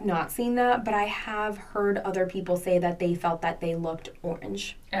 I have not seen that, but I have heard other people say that they felt that they looked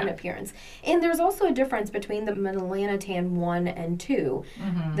orange in appearance. And there's also a difference between the Melanotan 1 and 2.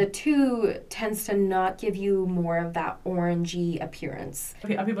 Mm-hmm. The 2 tends to not give you more of that orangey appearance.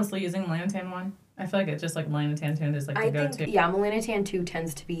 Are people still using Melanotan 1? I feel like it's just like Melanotan 2 is like the go-to. Yeah, Melanotan 2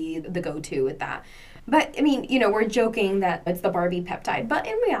 tends to be the go-to with that. But, I mean, we're joking that it's the Barbie peptide. But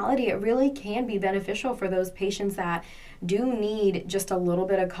in reality, it really can be beneficial for those patients that do need just a little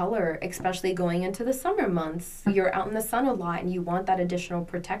bit of color, especially going into the summer months. You're out in the sun a lot and you want that additional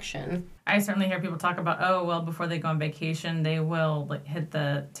protection. I certainly hear people talk about, before they go on vacation, they will hit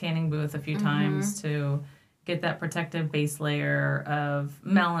the tanning booth a few times to get that protective base layer of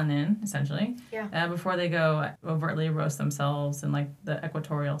melanin, essentially, before they go overtly roast themselves in like the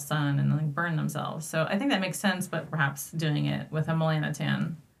equatorial sun and like burn themselves. So I think that makes sense, but perhaps doing it with a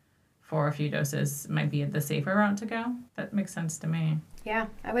melanotan for a few doses might be the safer route to go. That makes sense to me. Yeah,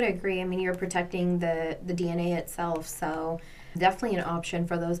 I would agree. I mean, you're protecting the DNA itself, so definitely an option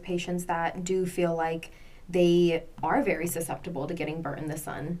for those patients that do feel like they are very susceptible to getting burnt in the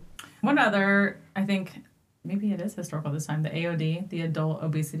sun. One other, I think, maybe it is historical this time, the AOD, the adult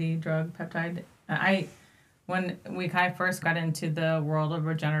obesity drug peptide. When we kind of first got into the world of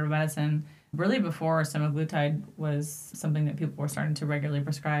regenerative medicine, really before semaglutide was something that people were starting to regularly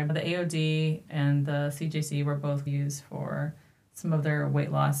prescribe, the AOD and the CJC were both used for some of their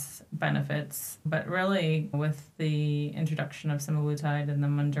weight loss benefits. But really, with the introduction of semaglutide and the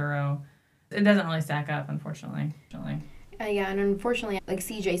Mounjaro, it doesn't really stack up, unfortunately. Yeah, and unfortunately, like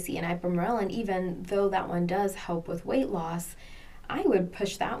CJC and Ipamorelin, even though that one does help with weight loss, I would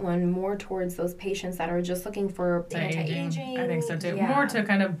push that one more towards those patients that are just looking for anti-aging. I think so too. Yeah. More to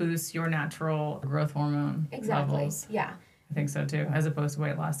kind of boost your natural growth hormone levels. Yeah. I think so too, as opposed to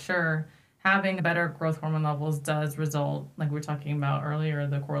weight loss. Sure, having better growth hormone levels does result, like we were talking about earlier,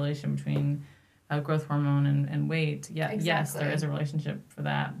 the correlation between growth hormone and weight. Yeah, exactly. Yes, there is a relationship for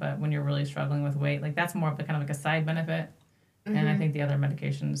that, but when you're really struggling with weight, like that's more of the kind of like a side benefit. Mm-hmm. And I think the other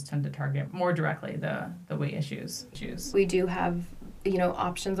medications tend to target more directly the weight issues. We do have,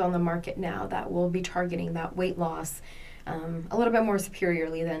 options on the market now that will be targeting that weight loss a little bit more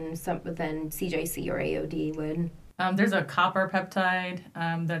superiorly than CJC or AOD would. There's a copper peptide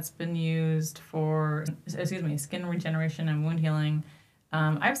that's been used for, skin regeneration and wound healing.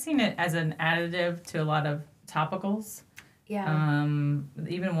 I've seen it as an additive to a lot of topicals. Yeah.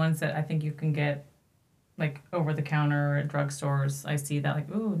 Even ones that I think you can get like over the counter at drugstores. I see that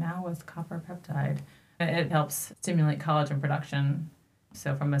like, ooh, now with copper peptide. It helps stimulate collagen production.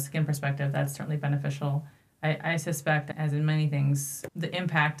 So from a skin perspective, that's certainly beneficial. I suspect, as in many things, the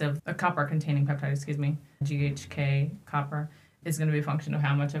impact of a copper-containing peptide, GHK copper, is going to be a function of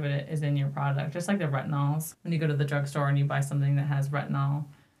how much of it is in your product. Just like the retinols. When you go to the drugstore and you buy something that has retinol,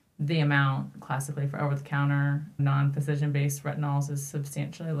 the amount classically for over-the-counter non-physician-based retinols is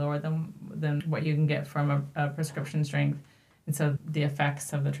substantially lower than what you can get from a prescription strength. And so the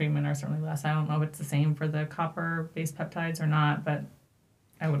effects of the treatment are certainly less. I don't know if it's the same for the copper-based peptides or not, but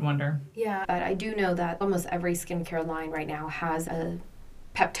I would wonder. Yeah, but I do know that almost every skincare line right now has a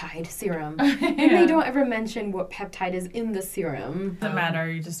peptide serum. Yeah. And they don't ever mention what peptide is in the serum. Doesn't matter,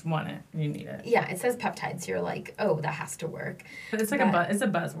 you just want it. You need it. Yeah, it says peptides. You're like, oh, that has to work. But it's like it's a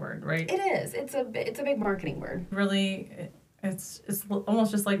buzzword, right? It is. It's a big marketing word. Really, it's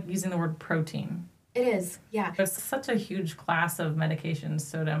almost just like using the word protein. It is, yeah. It's such a huge class of medications,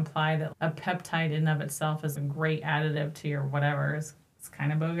 so to imply that a peptide in and of itself is a great additive to your whatever is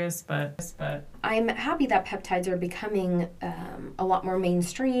kind of bogus, but I'm happy that peptides are becoming a lot more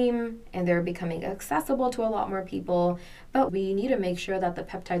mainstream and they're becoming accessible to a lot more people, but we need to make sure that the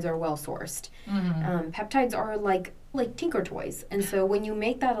peptides are well sourced. Mm-hmm. Peptides are like tinker toys, and so when you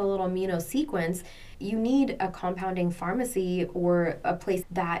make that a little amino sequence, you need a compounding pharmacy or a place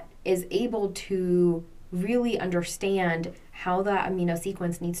that is able to really understand how that amino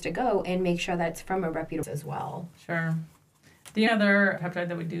sequence needs to go and make sure that it's from a reputable as well. Sure. The other peptide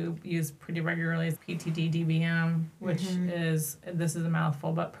that we do use pretty regularly is PTD-DBM, which is a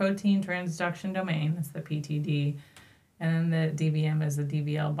mouthful, but protein transduction domain. That's the PTD. And then the DBM is the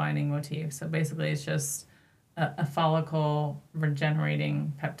DBL binding motif. So basically it's just a follicle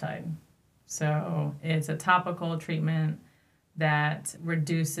regenerating peptide. So it's a topical treatment that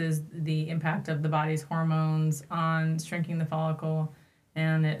reduces the impact of the body's hormones on shrinking the follicle,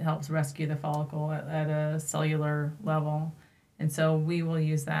 and it helps rescue the follicle at a cellular level. And so we will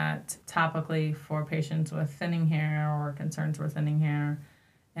use that topically for patients with thinning hair or concerns with thinning hair.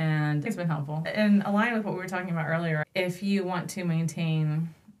 And it's been helpful. And aligned with what we were talking about earlier, if you want to maintain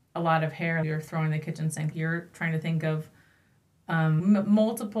a lot of hair, you're throwing the kitchen sink, you're trying to think of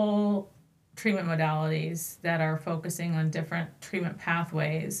multiple treatment modalities that are focusing on different treatment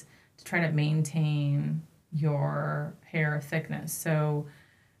pathways to try to maintain your hair thickness. So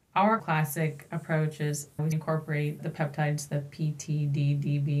our classic approach is we incorporate the peptides, the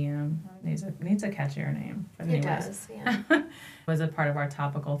PTD-DBM. It needs a catchier name. But anyways, it does, yeah. Was a part of our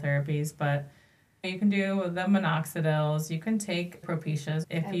topical therapies, but you can do the minoxidils. You can take Propitias.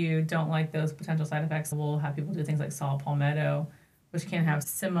 If you don't like those potential side effects, we'll have people do things like saw palmetto, which can have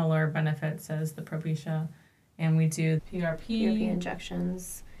similar benefits as the Propecia. And we do PRP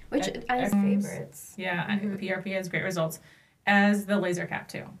injections, which I have favorites. Yeah, PRP has great results, as the laser cap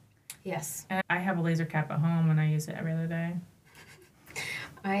too. Yes. And I have a laser cap at home and I use it every other day.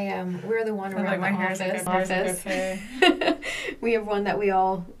 We're the one around my the office. Okay. We have one that we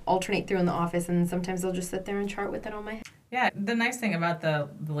all alternate through in the office, and sometimes I'll just sit there and chart with it on my head. Yeah, the nice thing about the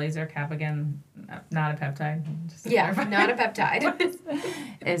laser cap, again, not a peptide. Not a peptide.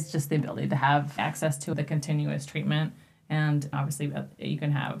 Is just the ability to have access to the continuous treatment. And obviously, you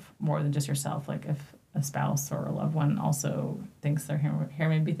can have more than just yourself. Like if a spouse or a loved one also thinks their hair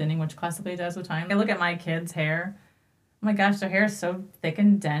may be thinning, which classically does with time. I look at my kids' hair. Oh my gosh, their hair is so thick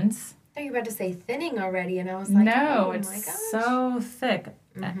and dense. I thought you were about to say thinning already, and I was like, no, oh it's my gosh. so thick.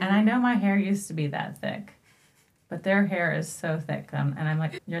 And I know my hair used to be that thick. But their hair is so thick. And I'm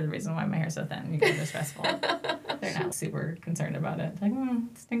like, you're the reason why my hair's so thin. You guys are stressful. They're not super concerned about it. Like,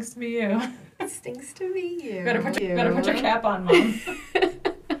 it stinks to be you. It stinks to be you. Better put your cap on, Mom.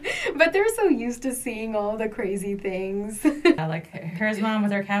 But they're so used to seeing all the crazy things. Like, here's Mom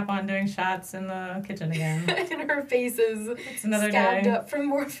with her cap on doing shots in the kitchen again. And her face is it's another scabbed day. up from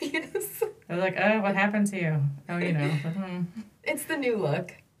Morpheus. They're like, oh, what happened to you? Oh, you know. It's the new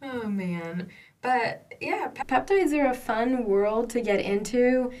look. Oh, man. But, yeah, peptides are a fun world to get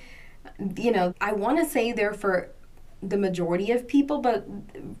into. You know, I want to say they're for the majority of people, but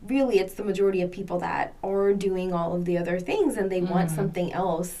really it's the majority of people that are doing all of the other things and they want something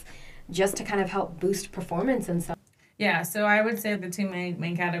else just to kind of help boost performance and stuff. Yeah, so I would say the two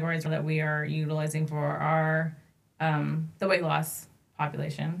main categories that we are utilizing for are the weight loss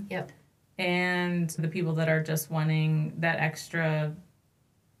population. Yep. And the people that are just wanting that extra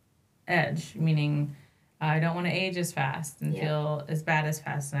edge, meaning I don't want to age as fast and feel as bad as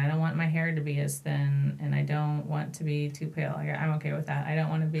fast, and I don't want my hair to be as thin, and I don't want to be too pale. Like, I'm okay with that. I don't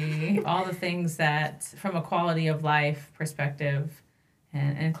want to be all the things that, from a quality of life perspective,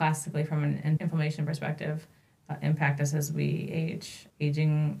 and classically from an inflammation perspective, impact us as we age.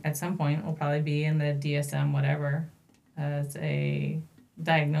 Aging at some point will probably be in the DSM whatever as a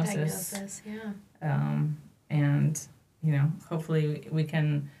diagnosis. And, you know, hopefully we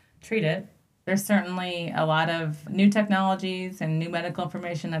can treat it. There's certainly a lot of new technologies and new medical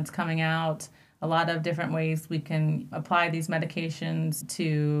information that's coming out, a lot of different ways we can apply these medications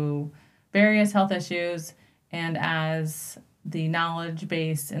to various health issues, and as the knowledge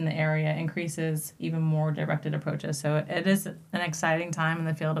base in the area increases, even more directed approaches. So it is an exciting time in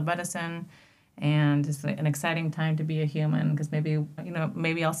the field of medicine, and it's an exciting time to be a human, because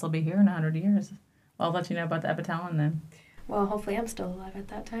maybe I'll still be here in 100 years. Well, I'll let you know about the Epitalin then. Well, hopefully I'm still alive at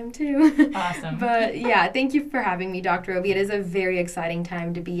that time, too. Awesome. But, yeah, thank you for having me, Dr. Robey. It is a very exciting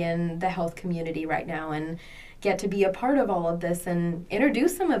time to be in the health community right now and get to be a part of all of this and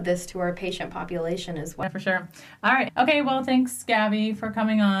introduce some of this to our patient population as well. For sure. All right. Okay, well, thanks, Gabby, for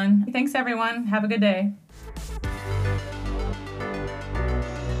coming on. Thanks, everyone. Have a good day.